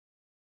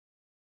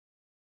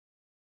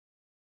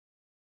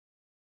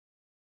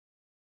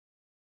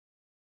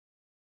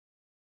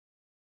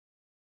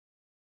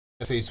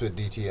Faced with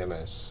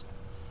DTMS.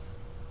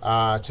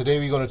 Today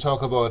we're going to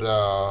talk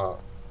about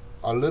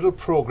a little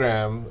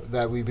program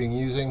that we've been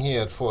using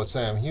here at Fort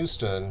Sam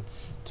Houston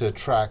to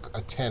track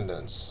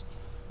attendance.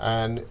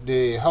 And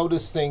how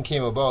this thing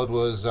came about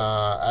was,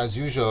 as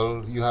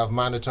usual, you have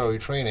mandatory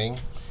training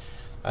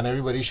and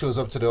everybody shows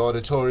up to the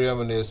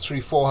auditorium and there's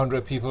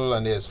 300-400 people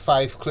and there's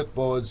 5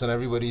 clipboards and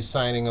everybody's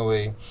signing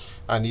away,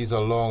 and these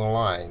are long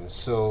lines.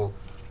 So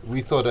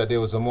we thought that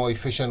there was a more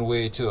efficient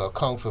way to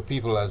account for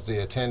people as they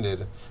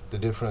attended the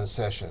different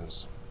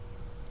sessions.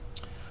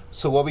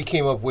 So what we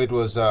came up with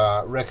was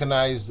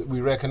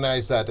we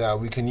recognized that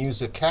we can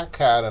use a CAT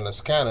card and a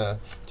scanner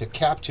to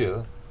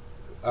capture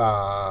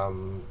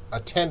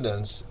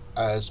attendance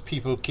as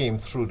people came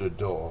through the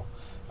door.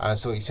 And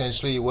so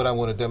essentially what I'm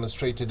going to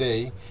demonstrate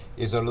today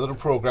is a little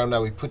program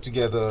that we put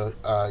together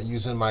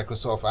using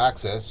Microsoft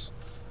Access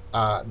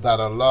that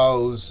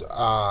allows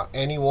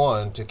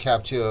anyone to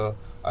capture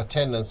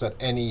attendance at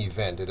any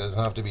event. It doesn't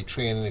have to be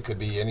training, it could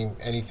be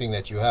anything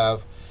that you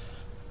have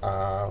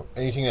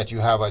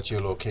at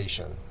your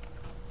location.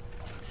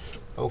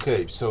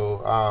 Okay,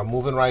 so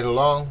moving right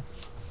along,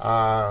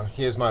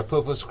 here's my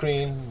purpose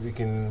screen. We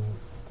can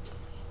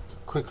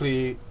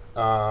quickly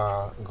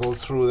go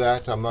through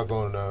that. I'm not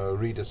going to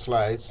read the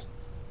slides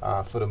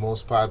for the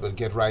most part, but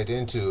get right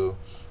into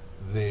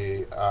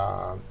the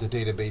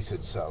database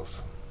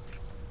itself.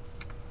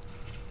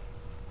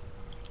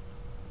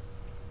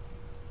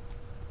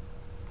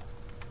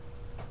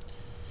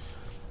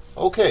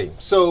 Okay,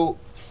 so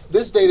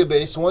this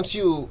database, once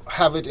you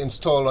have it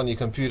installed on your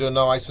computer,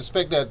 now I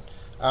suspect that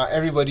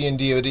everybody in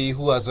DoD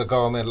who has a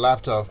government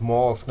laptop,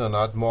 more often than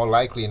not, more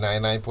likely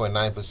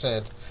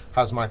 99.9%,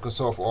 has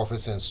Microsoft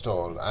Office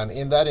installed. And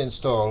in that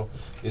install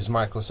is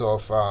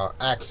Microsoft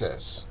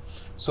Access.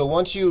 So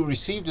once you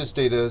receive this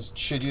database,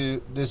 should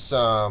you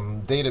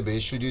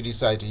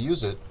decide to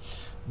use it,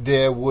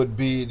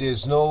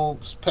 there's no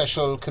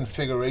special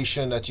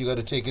configuration that you got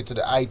to take it to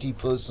the IT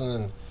person,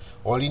 and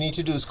all you need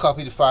to do is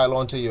copy the file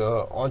onto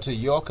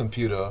your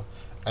computer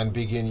and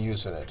begin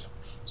using it.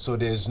 So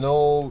there's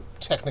no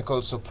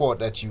technical support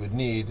that you would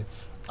need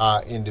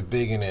in the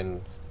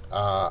beginning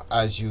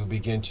as you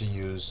begin to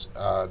use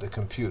the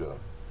computer.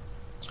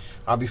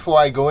 Before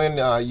I go in,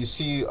 you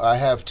see I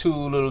have 2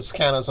 little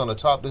scanners on the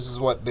top. This is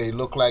what they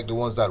look like, the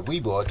ones that we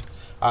bought.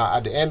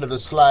 At the end of the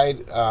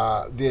slide,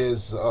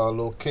 there's a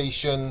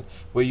location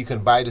where you can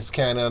buy the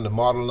scanner and the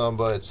model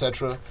number,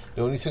 etc.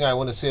 The only thing I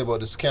want to say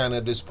about the scanner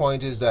at this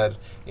point is that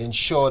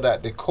ensure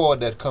that the cord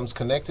that comes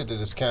connected to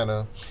the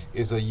scanner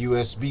is a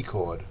USB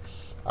cord.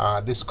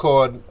 This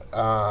cord,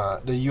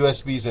 the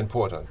USB is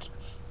important.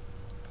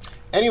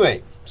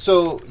 Anyway,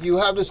 so you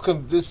have this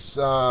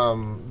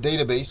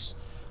database.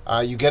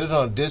 You get it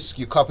on a disk,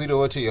 you copy it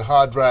over to your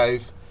hard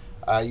drive.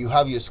 You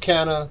have your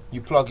scanner,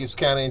 you plug your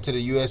scanner into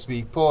the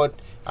USB port,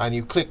 and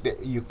you click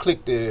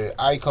the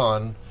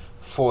icon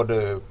for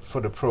the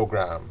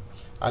program.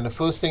 And the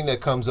first thing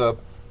that comes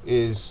up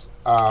is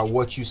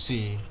what you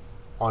see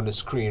on the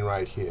screen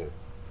right here.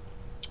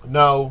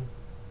 Now,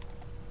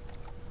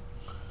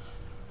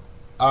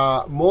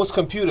 most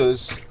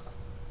computers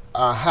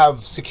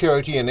have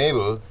security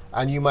enabled,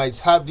 and you might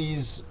have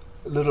these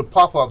little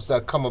pop-ups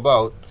that come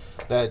about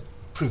that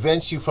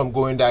prevents you from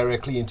going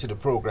directly into the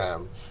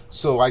program.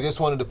 So I just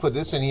wanted to put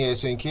this in here,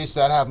 so in case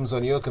that happens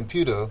on your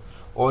computer,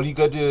 all you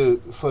got to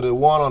do, for the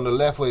one on the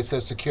left where it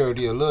says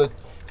security alert,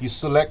 you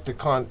select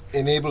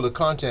enable the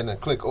content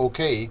and click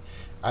OK,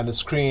 and the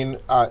screen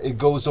it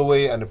goes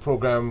away and the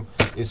program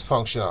is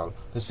functional.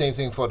 The same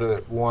thing for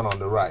the one on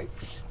the right.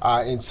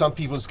 In some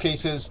people's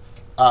cases,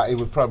 it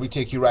would probably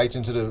take you right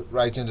into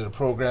the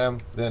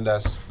program. Then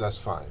that's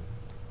fine.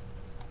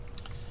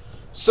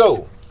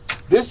 So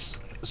this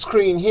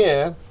screen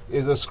here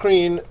is a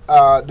screen.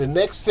 The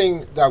next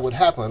thing that would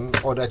happen,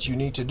 or that you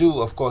need to do,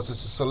 of course, is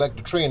to select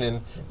the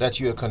training that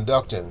you are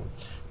conducting.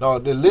 Now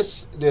the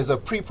list, there's a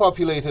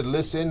pre-populated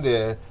list in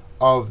there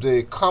of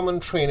the common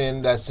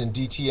training that's in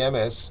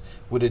DTMS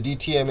with a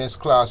DTMS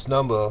class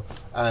number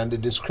and the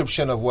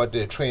description of what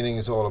the training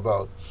is all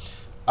about.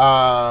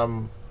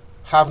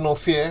 Have no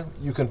fear,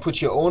 you can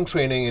put your own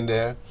training in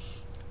there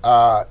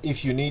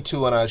if you need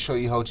to, and I'll show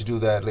you how to do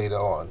that later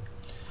on.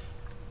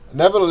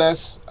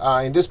 Nevertheless,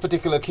 in this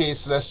particular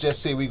case, let's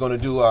just say we're going to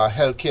do a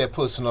healthcare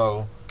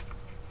personnel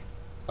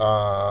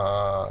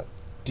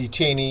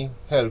detainee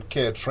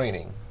healthcare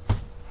training.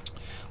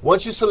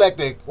 Once you select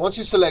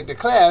the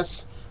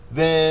class,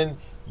 then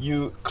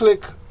you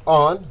click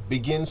on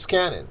begin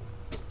scanning.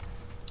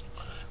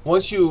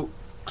 Once you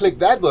click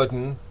that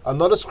button,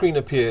 another screen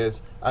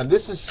appears, and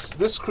this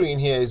screen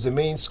here is the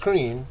main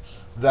screen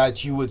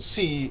that you would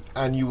see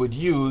and you would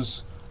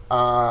use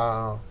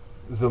the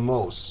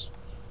most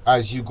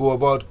as you go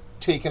about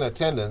taking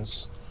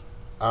attendance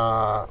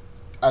at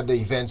the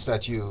events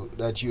that you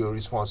are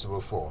responsible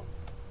for.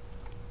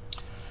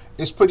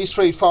 It's pretty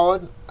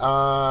straightforward.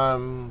 I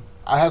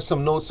have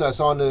some notes that's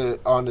on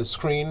the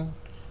screen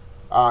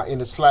in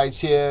the slides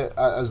here.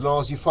 As long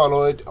as you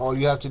follow it, all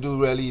you have to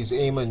do really is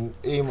aim and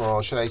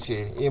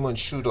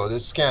shoot, or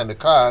just scan the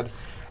card,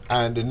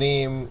 and the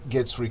name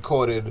gets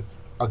recorded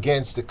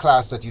against the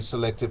class that you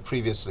selected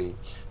previously.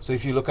 So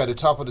if you look at the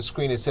top of the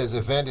screen, it says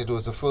event. It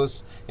was the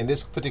first, in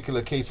this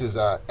particular case, is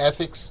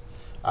ethics.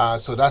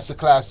 So that's the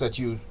class that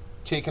you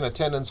taken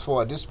attendance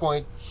for at this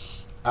point.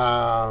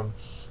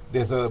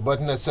 There's a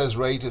button that says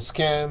ready to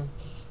scan.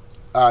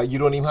 You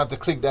don't even have to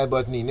click that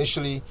button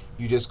initially.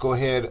 You just go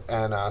ahead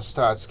and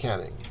start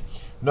scanning.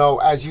 Now,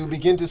 as you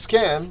begin to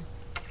scan,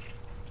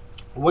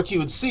 what you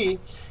would see,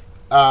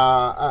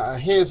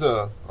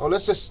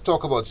 let's just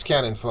talk about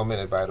scanning for a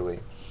minute, by the way.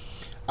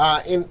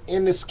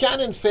 In the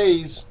scanning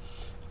phase,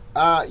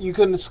 you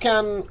can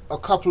scan a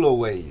couple of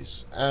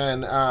ways,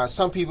 and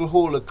some people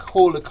hold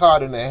the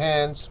card in their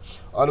hands.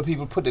 Other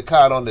people put the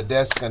card on the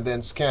desk and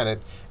then scan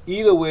it.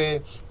 Either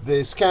way,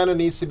 the scanner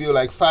needs to be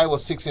like 5 or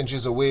 6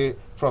 inches away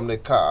from the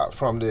card,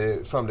 from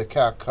the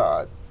CAD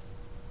card.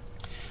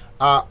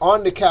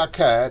 On the CAD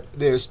card,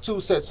 there's 2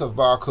 sets of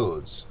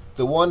barcodes.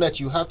 The one that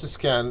you have to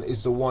scan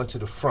is the one to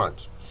the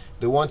front.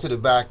 The one to the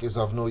back is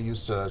of no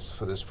use to us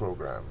for this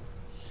program.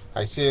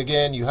 I say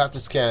again, you have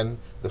to scan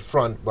the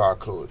front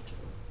barcode.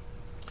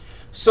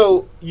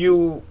 So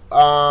you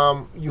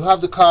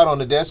have the card on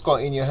the desk or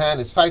in your hand.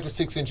 It's 5 to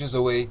 6 inches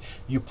away.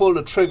 You pull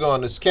the trigger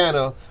on the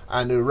scanner,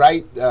 and the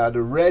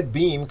red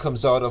beam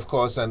comes out, of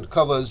course, and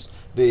covers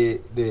the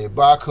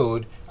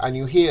barcode, and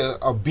you hear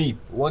a beep.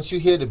 Once you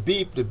hear the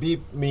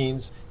beep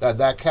means that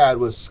that card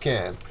was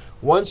scanned.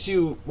 Once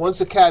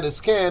the card is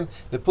scanned,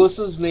 the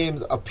person's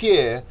names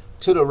appear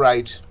to the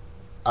right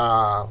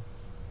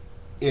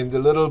in the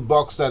little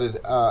box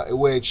that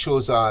where it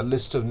shows a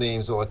list of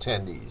names or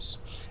attendees,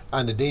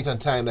 and the date and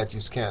time that you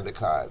scanned the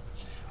card.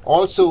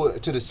 Also,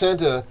 to the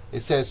center, it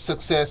says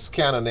success,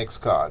 scan our next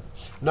card.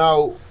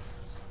 Now,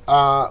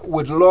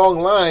 with long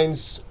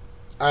lines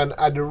and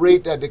at the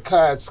rate that the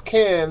cards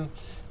scan,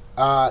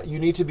 you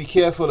need to be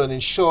careful and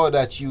ensure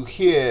that you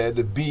hear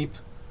the beep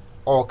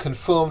or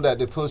confirm that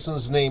the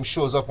person's name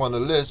shows up on the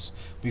list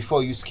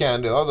before you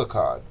scan the other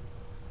card.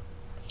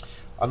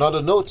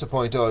 Another note to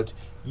point out,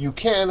 you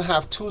can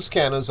have 2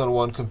 scanners on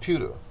one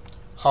computer.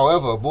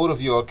 However, both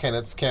of you all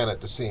cannot scan at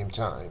the same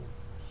time.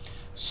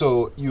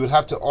 So you will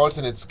have to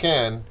alternate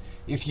scan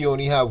if you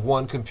only have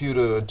 1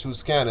 computer and 2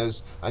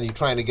 scanners and you're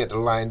trying to get the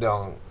line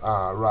down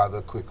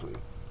rather quickly.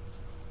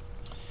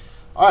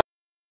 All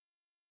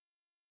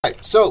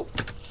right, so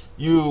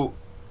you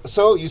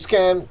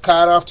scan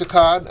card after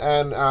card,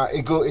 and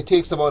it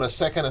takes about a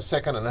second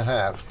and a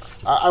half.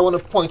 I want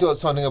to point out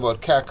something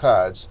about CAD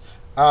cards.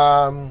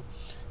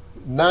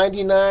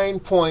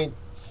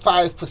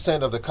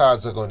 99.5% of the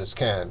cards are going to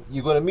scan.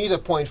 You're going to meet a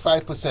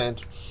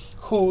 0.5%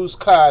 whose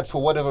card,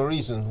 for whatever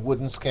reason,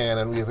 wouldn't scan,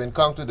 and we have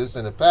encountered this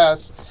in the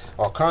past,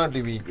 or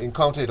currently we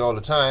encounter it all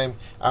the time,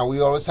 and we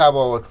always have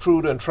our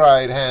true and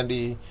tried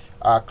handy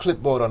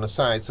clipboard on the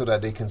side so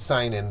that they can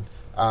sign in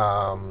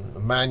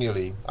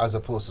manually as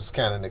opposed to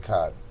scanning the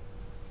card.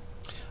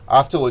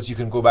 Afterwards, you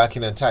can go back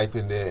in and type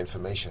in their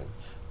information.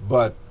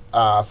 But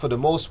for the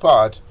most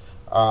part,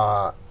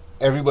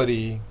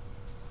 everybody,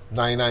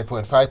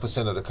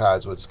 99.5% of the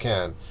cards would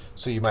scan.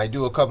 So you might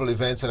do a couple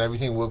events and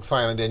everything worked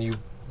fine, and then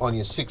on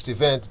your 6th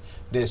event,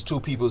 there's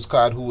 2 people's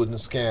card who wouldn't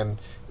scan.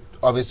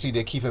 Obviously,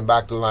 they're keeping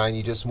back the line.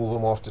 You just move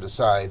them off to the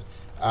side,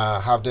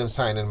 have them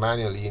sign in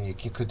manually, and you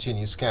can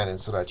continue scanning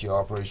so that your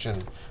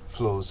operation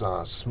flows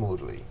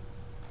smoothly.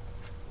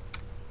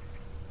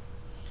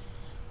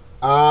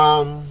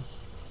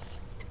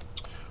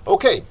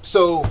 Okay,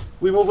 so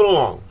we're moving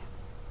along.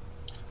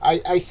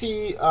 I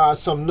see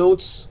some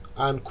notes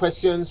and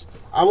questions.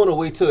 I want to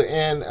wait till the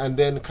end and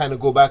then kind of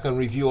go back and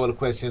review all the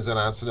questions and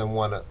answer them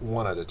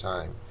one at a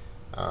time.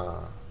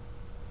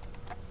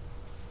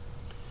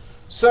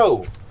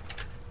 So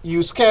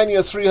you scan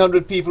your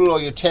 300 people or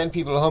your 10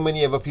 people, how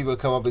many ever people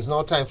come up. It's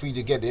now time for you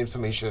to get the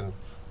information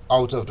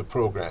out of the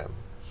program.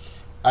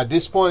 At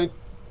this point,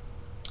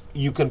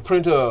 you can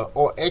print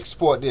or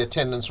export the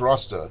attendance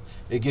roster.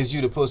 It gives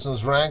you the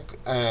person's rank,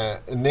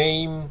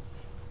 name,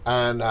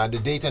 and the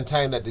date and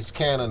time that they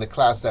scanned and the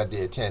class that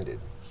they attended.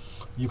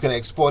 You can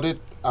export it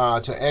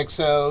to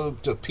Excel,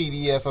 to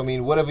PDF, I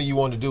mean, whatever you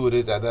want to do with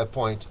it at that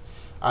point.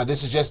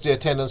 This is just the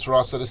attendance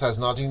roster. This has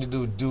nothing to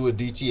do with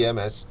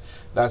DTMS.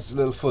 That's a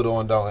little further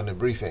on down in the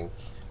briefing.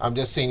 I'm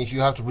just saying, if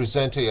you have to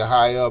present to your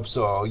high-ups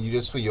or you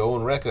just for your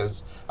own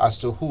records as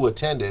to who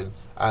attended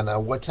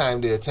and what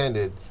time they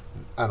attended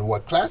and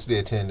what class they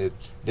attended,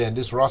 then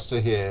this roster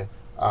here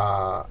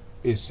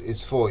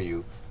is for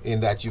you, in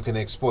that you can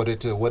export it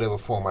to whatever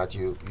format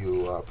you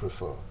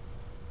prefer.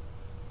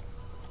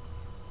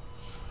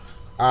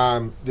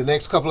 The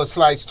next couple of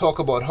slides talk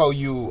about how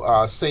you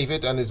save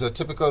it, and it's a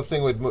typical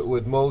thing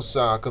with most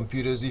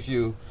computers. If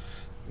you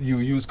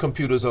use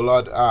computers a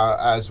lot,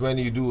 as when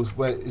you do,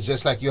 it's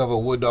just like you have a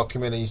Word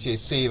document and you say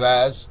save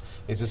as.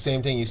 It's the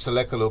same thing. You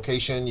select a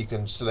location. You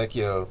can select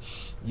your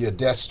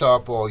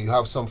desktop, or you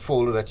have some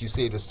folder that you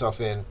save the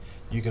stuff in.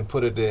 You can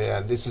put it there,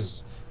 and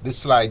this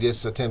slide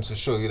just attempts to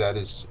show you that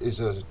is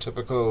a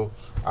typical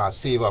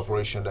save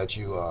operation that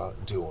you are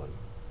doing.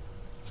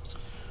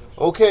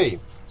 Okay,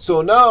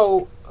 so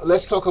now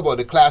let's talk about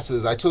the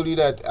classes. I told you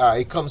that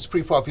it comes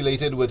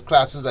pre-populated with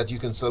classes that you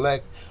can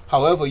select.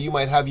 However, you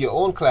might have your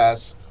own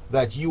class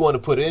that you want to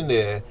put in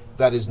there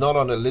that is not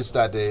on the list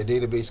that the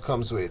database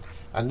comes with.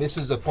 And this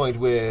is the point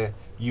where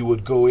you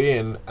would go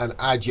in and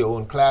add your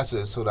own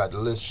classes so that the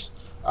list,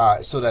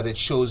 so that it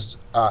shows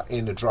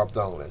in the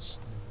drop-down list.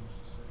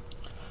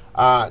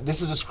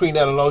 This is a screen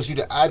that allows you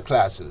to add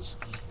classes.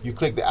 You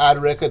click the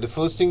add record. The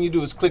first thing you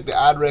do is click the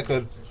add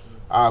record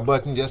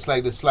button, just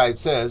like the slide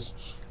says,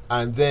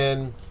 and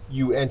then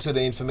you enter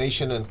the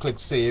information and click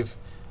save.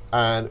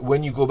 And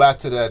when you go back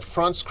to that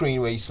front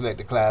screen where you select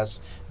the class,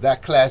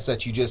 that class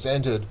that you just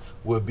entered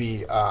will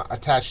be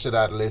attached to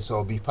that list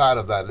or be part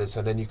of that list,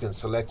 and then you can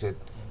select it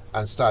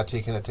and start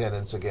taking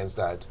attendance against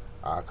that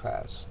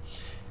class.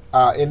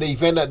 In the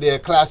event that there are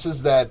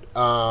classes that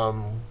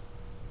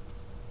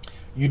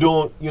you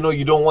don't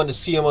want to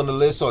see them on the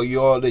list,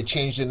 or they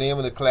change the name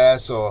of the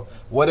class or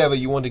whatever,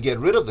 you want to get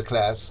rid of the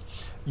class,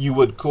 you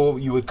would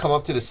come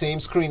up to the same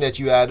screen that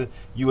you added.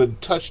 You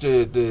would touch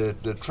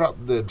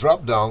the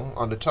drop down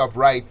on the top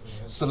right,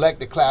 select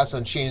the class,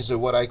 and change to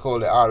what I call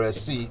the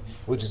RSC,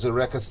 which is a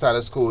record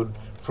status code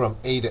from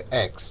A to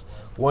X.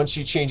 Once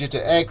you change it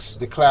to X,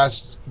 the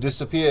class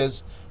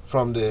disappears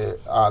from the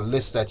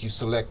list that you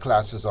select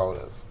classes out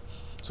of.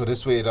 So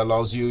this way it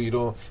allows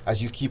you,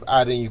 as you keep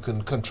adding, you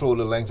can control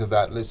the length of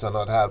that list and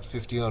not have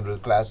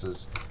 100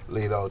 classes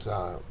laid out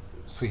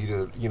for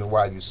you to,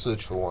 while you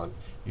search for one.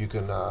 You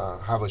can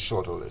have a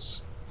shorter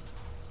list.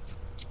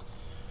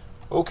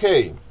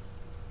 Okay,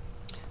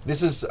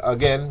 this is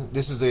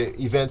the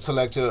event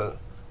selector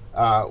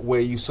where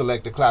you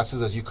select the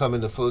classes as you come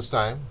in the first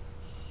time.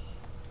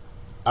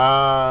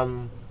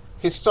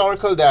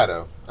 Historical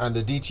data and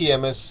the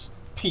DTMS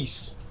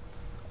piece,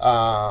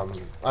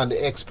 and the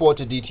export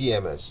to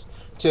DTMS.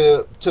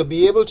 To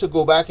be able to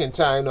go back in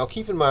time, now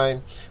keep in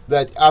mind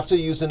that after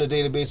using the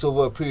database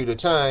over a period of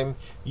time,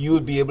 you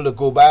would be able to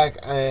go back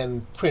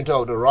and print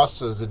out the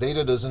rosters. The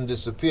data doesn't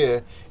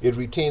disappear. It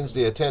retains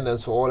the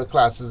attendance for all the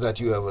classes that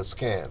you ever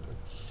scanned.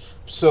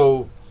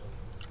 So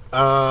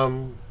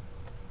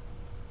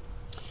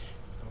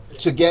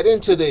to get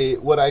into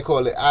what I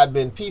call the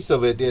admin piece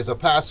of it, there's a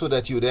password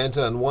that you would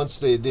enter, and once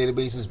the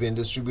database has been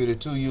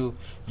distributed to you,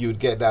 you would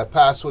get that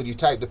password. You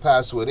type the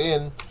password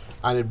in,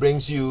 and it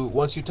brings you,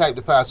 once you type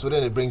the password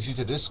in, it brings you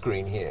to this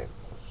screen here.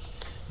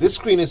 This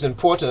screen is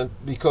important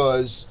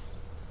because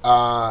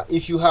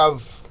if you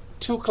have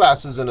 2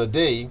 classes in a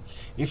day,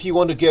 if you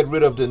want to get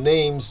rid of the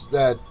names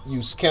that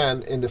you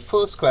scanned in the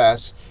first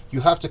class, you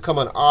have to come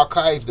and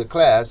archive the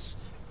class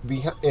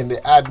in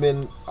the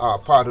admin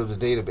part of the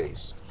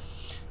database.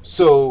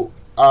 So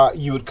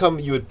you would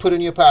put in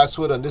your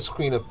password, and this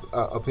screen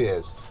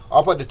appears.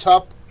 Up at the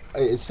top,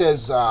 it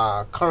says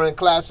current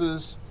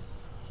classes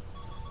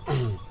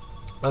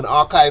and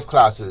archive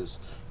classes.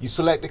 You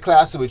select the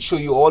class, it would show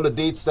you all the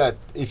dates that,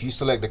 if you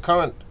select the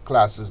current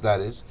classes, that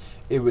is,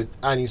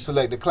 and you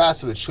select the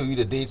class, it would show you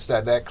the dates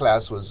that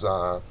class was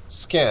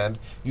scanned.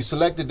 You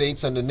select the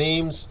dates, and the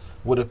names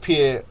would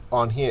appear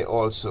on here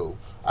also.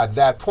 At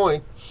that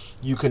point,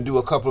 you can do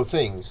a couple of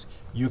things.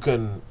 You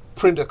can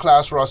print a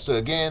class roster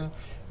again.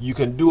 You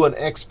can do an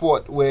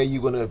export where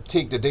you're going to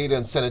take the data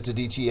and send it to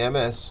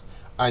DTMS,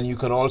 and you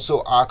can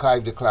also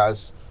archive the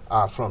class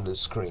from the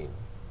screen.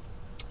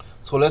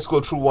 So let's go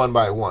through one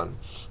by one.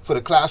 For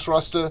the class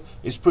roster,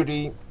 it's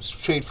pretty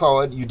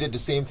straightforward. You did the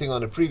same thing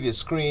on the previous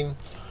screen.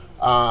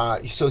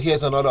 So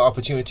here's another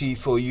opportunity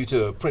for you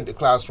to print the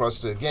class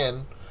roster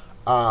again.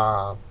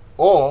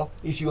 Or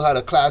if you had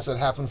a class that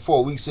happened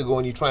 4 weeks ago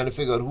and you're trying to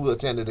figure out who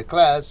attended the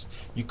class,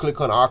 you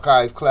click on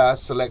Archive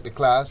Class, select the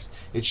class.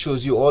 It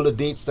shows you all the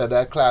dates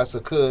that class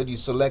occurred. You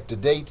select the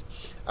date,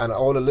 and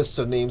all the lists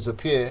of names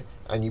appear,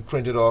 and you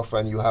print it off,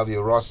 and you have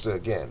your roster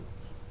again.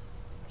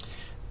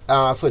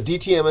 For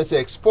DTMS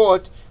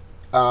export,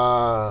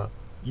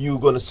 you're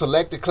going to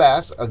select the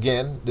class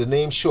again. The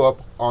names show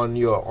up on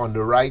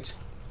the right,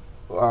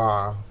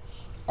 on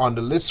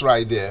the list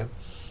right there,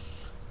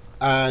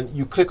 and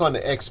you click on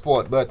the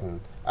export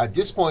button. At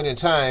this point in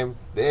time,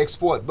 the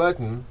export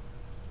button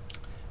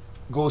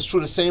goes through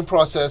the same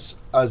process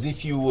as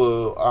if you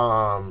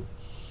were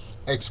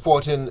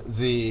exporting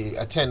the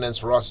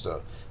attendance roster,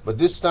 but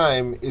this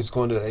time it's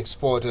going to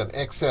export an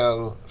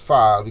Excel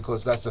file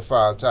because that's the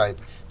file type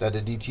that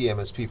the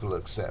DTMS people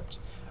accept.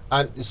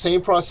 And the same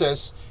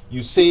process,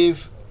 you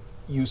save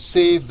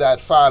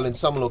that file in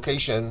some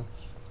location,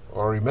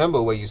 or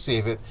remember where you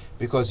save it,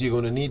 because you're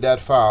going to need that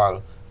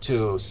file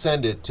to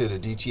send it to the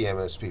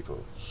DTMS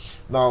people.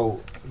 Now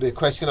the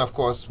question of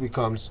course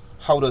becomes,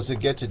 how does it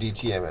get to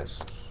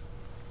DTMS?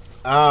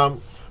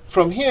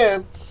 From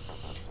here,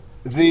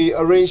 the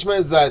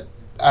arrangement that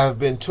I have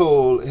been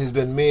told has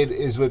been made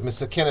is with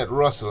Mr. Kenneth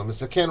Russell.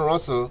 Mr. Ken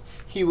Russell,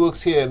 he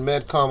works here in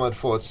MEDCOM at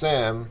Fort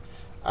Sam,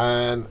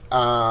 and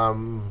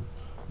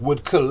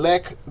would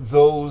collect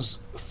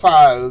those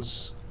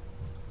files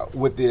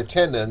with the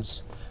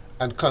attendance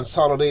and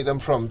consolidate them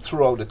from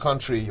throughout the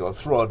country or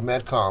throughout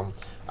MEDCOM,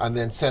 and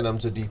then send them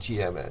to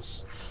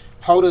DTMS.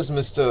 how does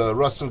Mr.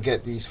 Russell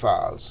get these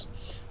files?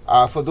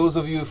 For those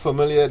of you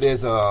familiar,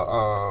 there's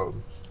a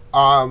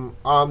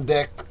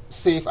AMEDDC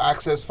Safe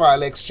Access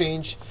File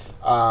Exchange.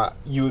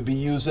 You would be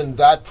using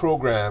that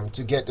program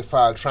to get the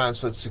file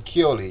transferred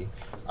securely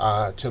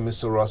to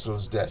Mr.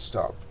 Russell's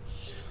desktop.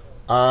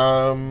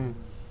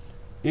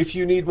 If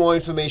you need more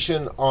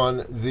information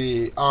on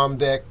the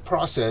AMEDDC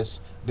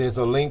process, there's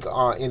a link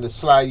in the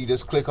slide. You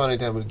just click on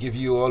it and it will give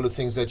you all the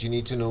things that you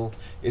need to know.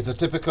 It's a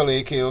typical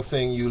AKO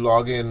thing. You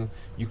log in,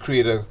 you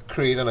create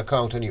an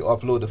account, and you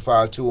upload the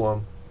file to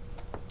them.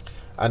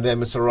 And then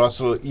Mr.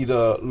 Russell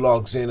either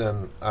logs in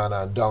and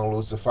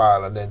downloads the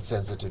file and then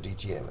sends it to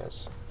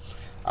DTMS.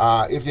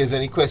 If there's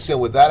any question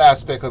with that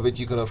aspect of it,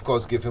 you can of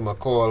course give him a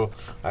call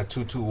at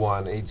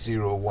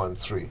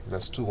 221-8013.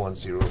 That's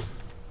 210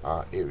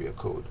 area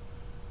code.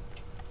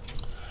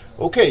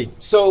 Okay,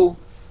 so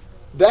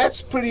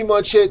that's pretty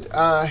much it.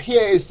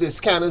 Here is the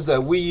scanners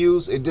that we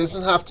use. It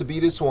doesn't have to be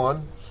this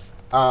one,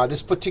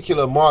 this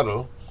particular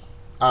model.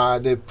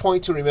 The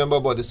point to remember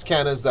about the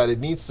scanners that it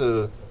needs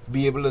to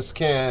be able to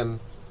scan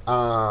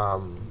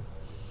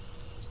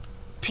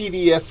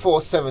PDF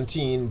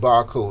 417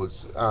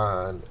 barcodes,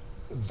 and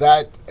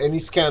that any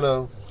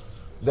scanner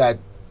that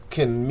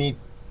can meet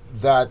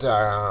that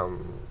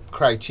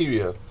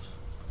criteria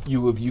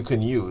you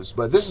can use.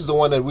 But this is the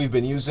one that we've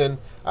been using,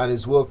 and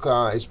its work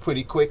is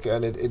pretty quick,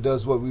 and it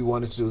does what we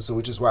want it to do, so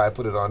which is why I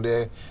put it on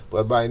there.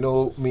 But by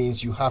no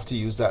means you have to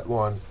use that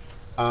one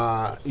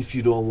if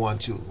you don't want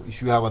to,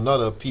 if you have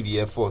another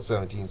PDF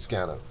 417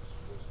 scanner.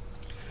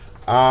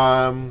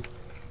 I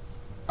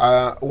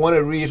want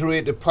to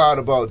reiterate the part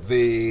about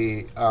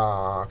the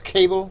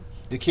cable.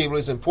 The cable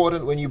is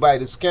important when you buy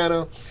the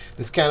scanner.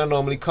 The scanner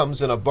normally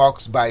comes in a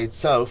box by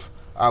itself.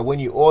 When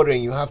you're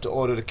ordering, you have to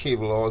order the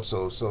cable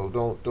also, so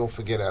don't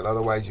forget that.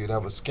 Otherwise, you'd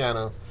have a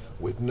scanner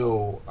with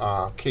no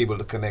cable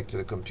to connect to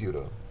the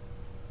computer.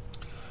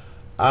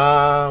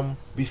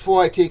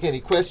 Before I take any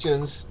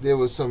questions, there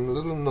was some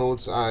little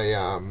notes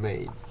I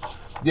made.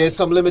 There's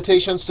some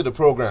limitations to the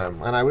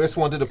program, and I just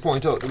wanted to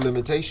point out the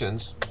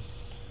limitations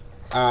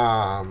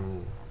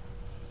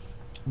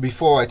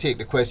before I take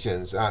the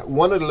questions.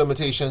 One of the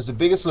limitations, the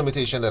biggest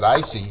limitation that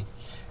I see,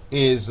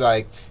 is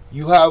like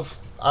you have,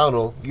 I don't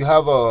know,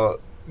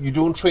 you're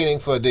doing training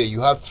for a day. You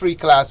have 3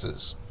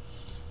 classes.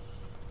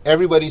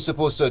 Everybody's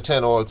supposed to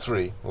attend all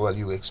 3. Well,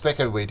 you expect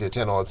everybody to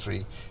attend all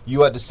 3.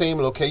 You at the same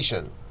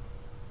location.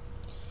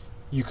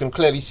 You can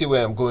clearly see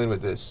where I'm going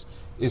with this.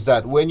 Is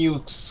that when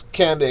you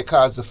scan their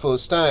cards the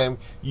first time,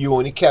 you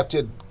only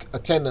captured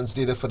attendance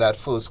data for that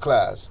first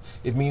class.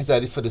 It means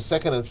that if for the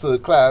second and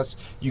third class,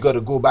 you got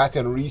to go back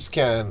and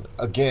rescan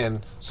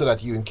again so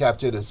that you can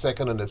capture the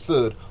second and the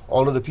third.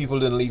 All of the people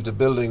didn't leave the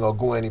building or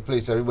go any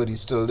place.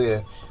 Everybody's still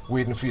there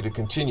waiting for you to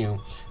continue.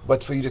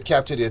 But for you to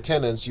capture the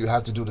attendance, you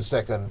have to do the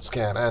second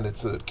scan and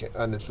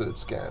the third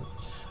scan.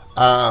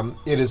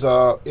 It is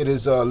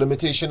a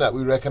limitation that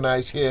we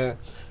recognize here,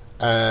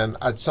 and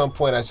at some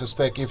point I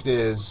suspect if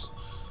there's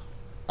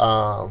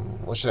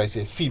what should I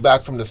say,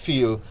 feedback from the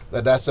field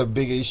that that's a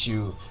big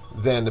issue,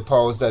 then the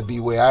powers that be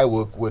where I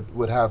work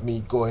would have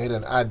me go ahead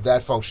and add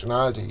that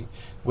functionality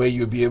where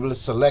you'll be able to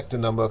select the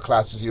number of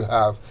classes you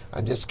have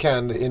and just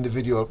scan the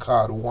individual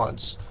card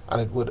once, and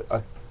it would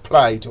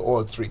apply to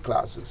all 3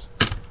 classes.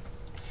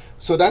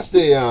 So that's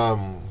the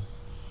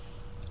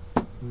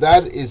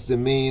that is the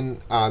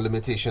main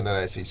limitation that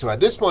I see. So at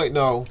this point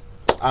now,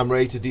 I'm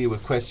ready to deal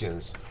with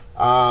questions.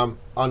 On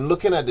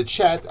looking at the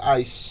chat,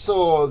 I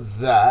saw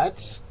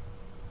that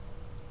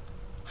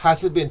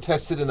has it been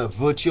tested in a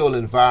virtual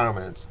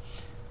environment,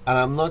 and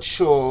I'm not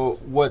sure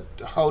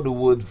how the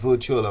word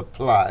virtual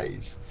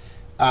applies.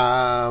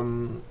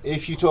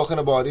 If you're talking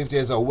about if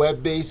there's a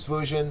web-based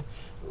version,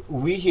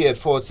 we here at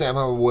Fort Sam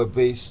have a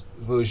web-based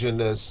version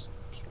that's,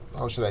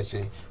 how should I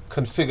say,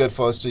 configured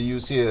for us to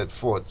use here at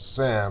Fort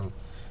Sam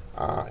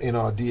in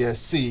our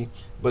DSC.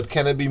 But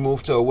can it be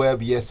moved to a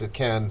web? Yes, it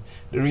can.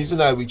 The reason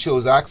that we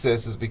chose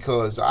Access is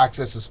because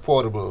Access is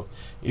portable.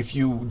 If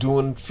you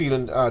doing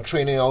training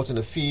out in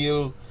the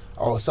field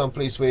or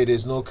someplace where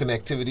there's no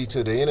connectivity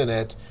to the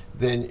internet,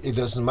 then it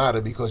doesn't matter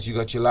because you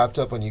got your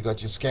laptop and you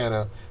got your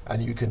scanner,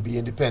 and you can be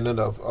independent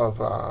of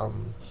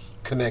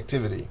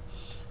connectivity.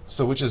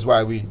 So which is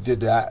why we did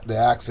the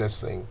Access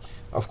thing.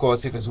 Of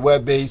course, if it's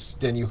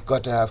web-based, then you've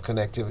got to have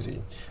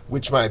connectivity,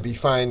 which might be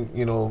fine,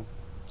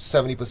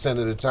 70%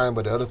 of the time,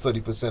 but the other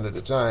 30% of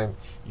the time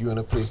you're in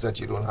a place that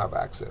you don't have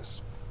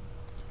access.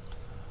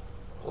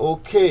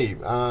 Okay,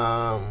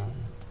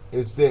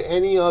 is there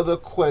any other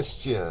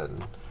question?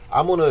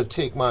 I'm gonna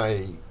take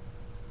my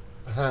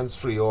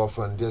hands-free off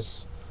and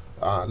just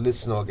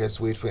listen or guess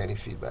wait for any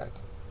feedback.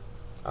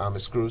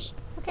 Ms. Cruz?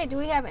 Okay, do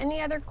we have any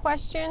other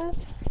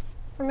questions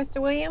for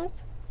Mr.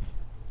 Williams?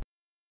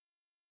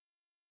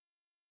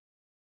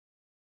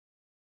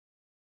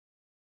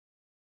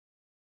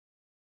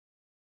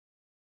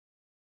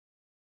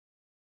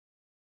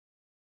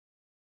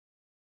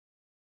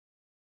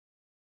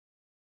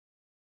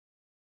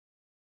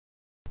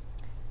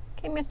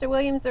 Okay, Mr.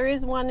 Williams, there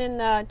is one in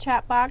the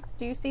chat box.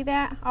 Do you see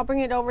that? I'll bring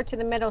it over to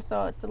the middle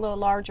so it's a little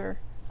larger.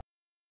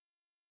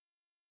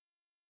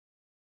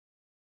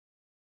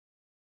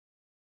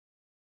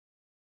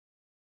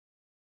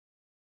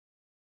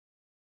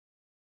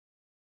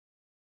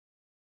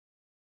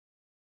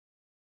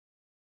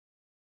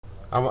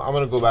 I'm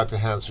going to go back to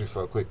hands-free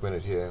for a quick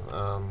minute here.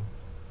 And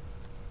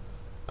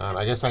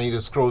I guess I need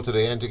to scroll to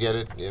the end to get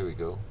it. There we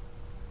go.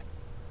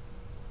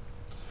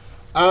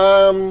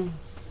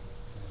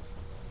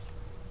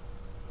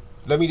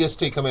 Let me just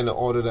take them in the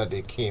order that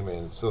they came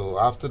in. So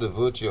after the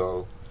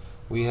virtual,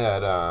 we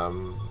had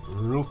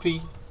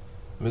Rupi,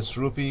 Miss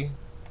Rupi.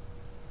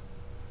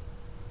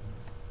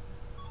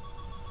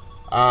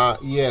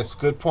 Yes,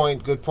 good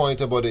point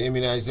about the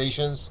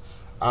immunizations.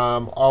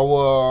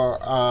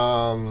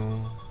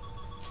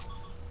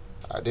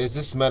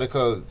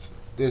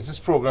 There's this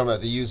program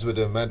that they use with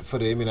for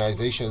the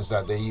immunizations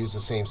that they use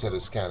the same set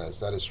of scanners.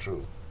 That is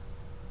true.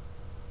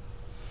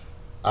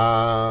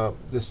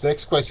 This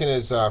next question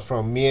is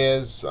from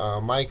Mears.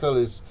 Michael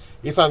is,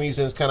 if I'm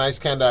using this, can I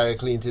scan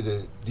directly into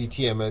the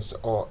DTMS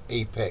or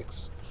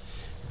Apex?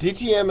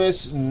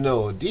 DTMS,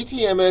 no.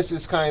 DTMS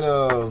is kind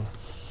of,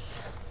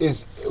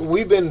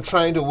 we've been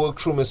trying to work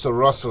through Mr.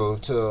 Russell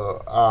to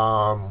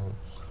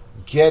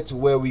get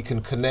where we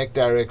can connect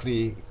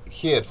directly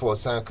here at Fort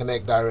Sam,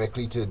 connect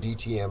directly to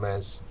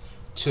DTMS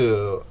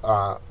to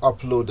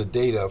upload the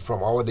data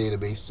from our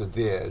database to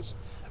theirs.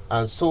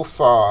 And so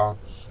far,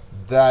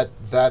 that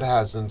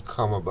hasn't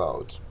come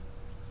about.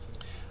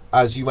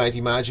 As you might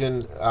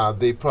imagine,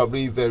 they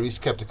probably very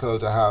skeptical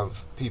to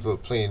have people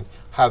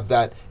have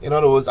that. In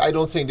other words, I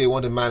don't think they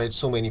want to manage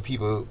so many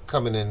people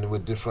coming in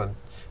with different.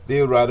 They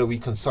would rather we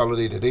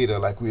consolidate the data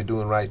like we're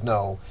doing right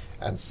now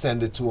and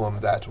send it to them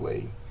that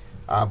way.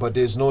 But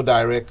there's no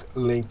direct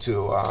link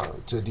to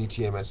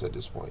DTMS at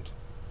this point.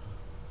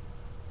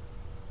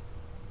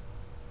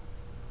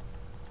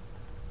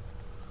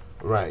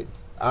 Right.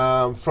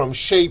 From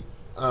Shape,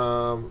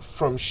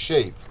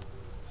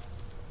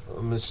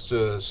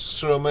 Mr.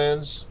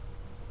 Shermans.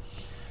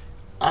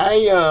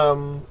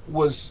 I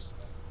was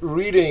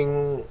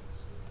reading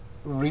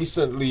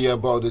recently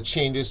about the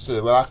changes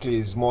to, well, actually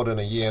it's more than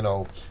a year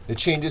now, the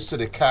changes to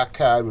the CAC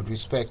card with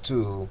respect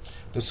to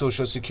the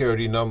Social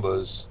Security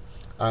numbers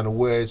and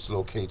where it's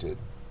located.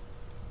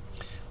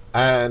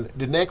 And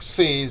the next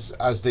phase,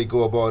 as they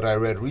go about, I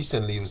read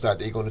recently, was that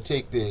they're going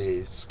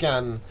to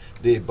scan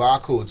the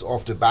barcodes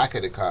off the back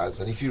of the cards.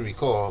 And if you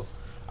recall,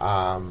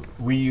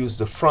 we use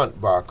the front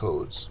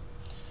barcodes.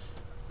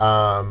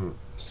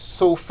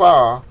 So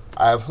far,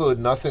 I've heard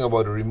nothing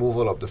about the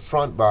removal of the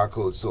front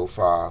barcode so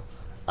far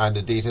and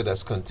the data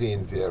that's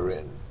contained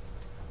therein.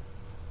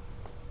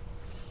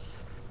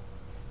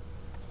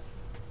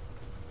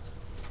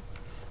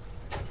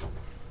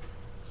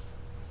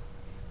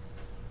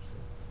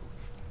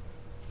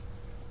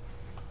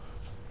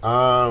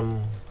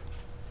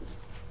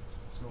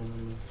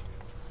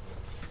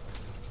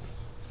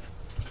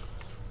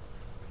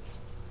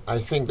 I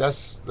think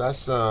that's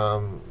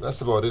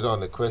about it on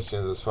the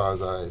questions as far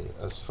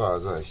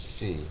as I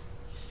see.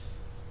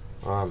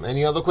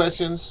 Any other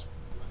questions,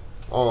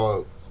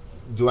 or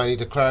do I need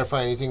to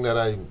clarify anything that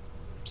I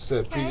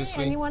said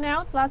previously? Anyone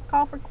else? Last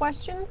call for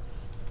questions.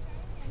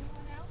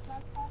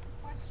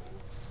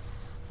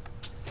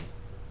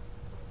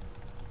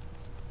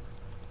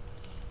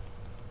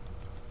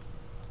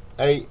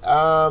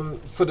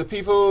 For the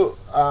people,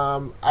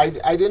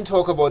 I didn't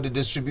talk about the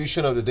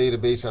distribution of the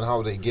database and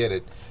how they get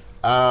it.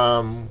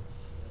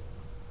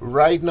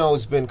 Right now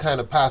it's been kind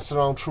of passed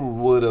around through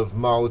word of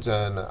mouth,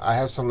 and I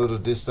have some little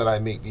discs that I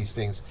make these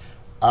things.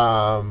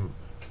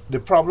 The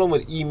problem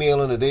with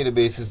email in the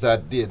database is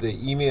that the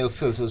email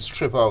filters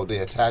strip out the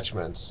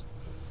attachments,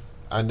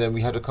 and then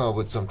we had to come up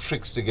with some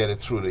tricks to get it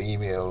through the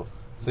email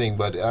thing.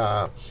 But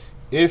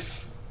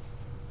if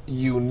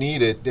you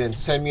need it, then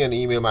send me an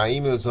email. My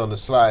email is on the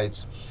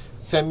slides.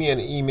 Send me an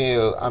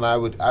email and I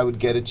would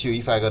get it to you.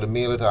 If I got to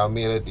mail it, I'll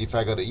mail it. If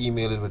I got to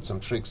email it with some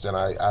tricks, then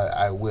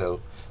I will.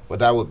 But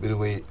that would be the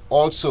way.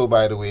 Also,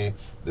 by the way,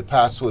 the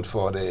password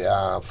for the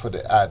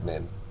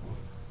admin.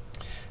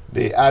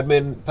 The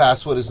admin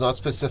password is not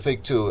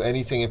specific to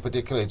anything in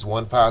particular. It's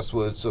one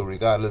password. So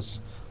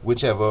regardless,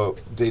 whichever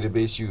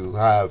database you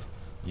have,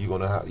 you're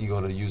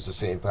gonna use the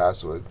same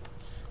password,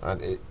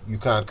 and you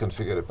can't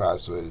configure the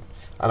password.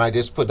 And I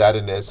just put that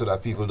in there so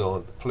that people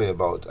don't play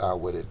about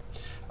with it.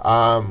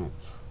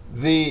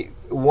 The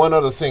one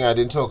other thing I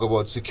didn't talk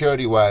about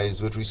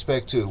security-wise with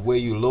respect to where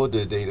you load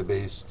the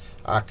database,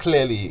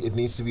 clearly it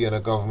needs to be on a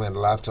government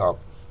laptop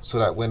so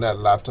that when that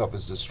laptop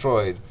is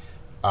destroyed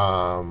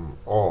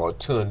or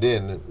turned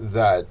in,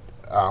 that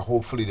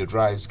hopefully the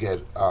drives get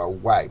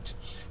wiped.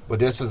 But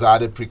this is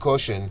added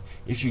precaution.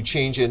 If you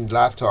change in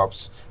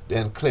laptops,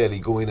 then clearly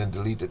go in and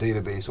delete the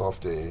database off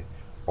the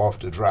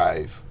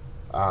drive,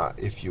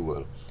 if you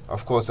will.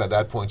 Of course, at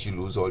that point you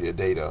lose all your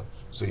data,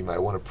 so you might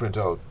want to print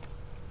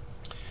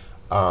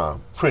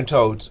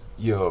out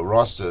your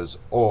rosters,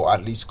 or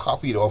at least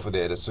copy it off of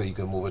there so you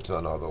can move it to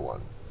another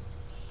one.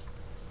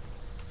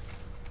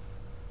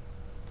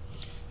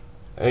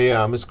 Hey,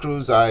 Ms.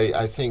 Cruz,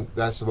 I think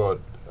that's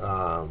about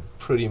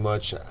pretty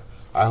much.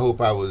 I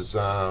hope I was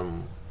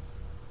Well,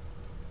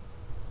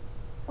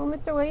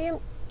 Mr.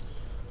 Williams,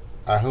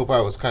 I hope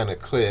I was kind of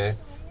clear.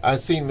 I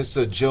seen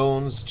Mr.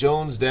 Jones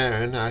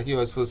Darren. He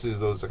was supposed to use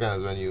those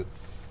kinds when you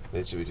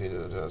nature between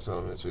the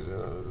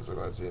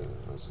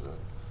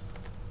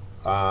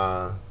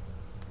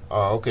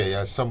oh, okay.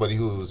 Yeah, somebody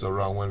who was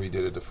around when we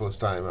did it the first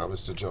time,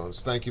 Mr.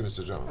 Jones. Thank you,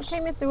 Mr. Jones. okay,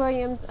 Mr.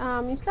 Williams,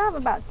 you still have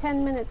about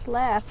 10 minutes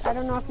left. I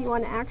don't know if you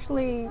want to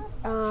actually,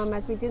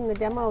 as we did in the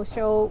demo,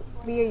 show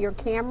via your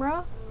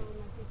camera.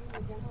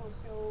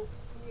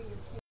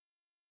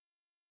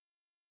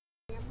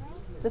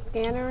 The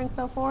scanner and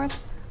so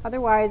forth.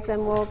 Otherwise,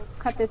 then we'll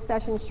cut this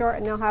session short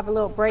and they'll have a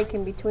little break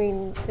in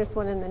between this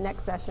one and the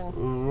next session.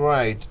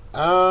 Right.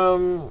 I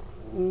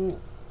mean,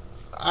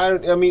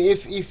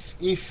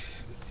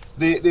 if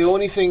the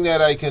only thing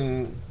that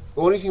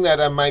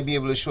I might be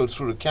able to show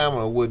through the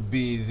camera would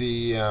be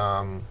the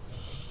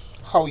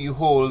how you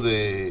hold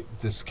the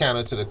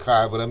scanner to the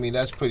card, but I mean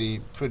that's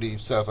pretty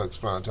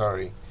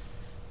self-explanatory.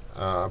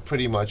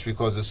 Pretty much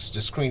because the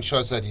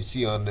screenshots that you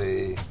see on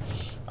the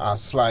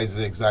slides is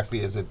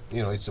exactly as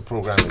it's the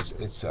program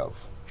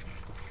itself.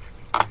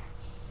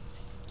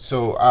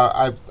 So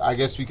I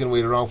guess we can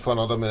wait around for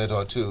another minute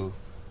or two,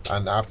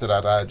 and after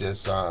that I'll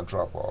just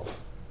drop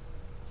off.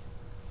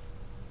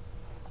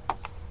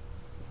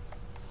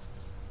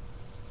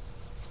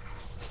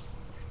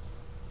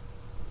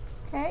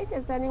 Okay,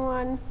 does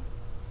anyone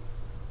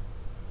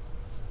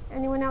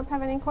else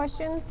have any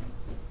questions?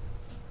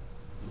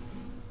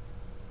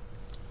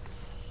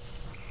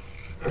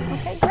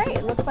 Okay, great.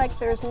 It looks like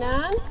there's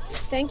none.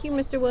 Thank you,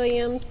 Mr.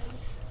 Williams.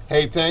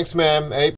 Hey, thanks, ma'am. Hey.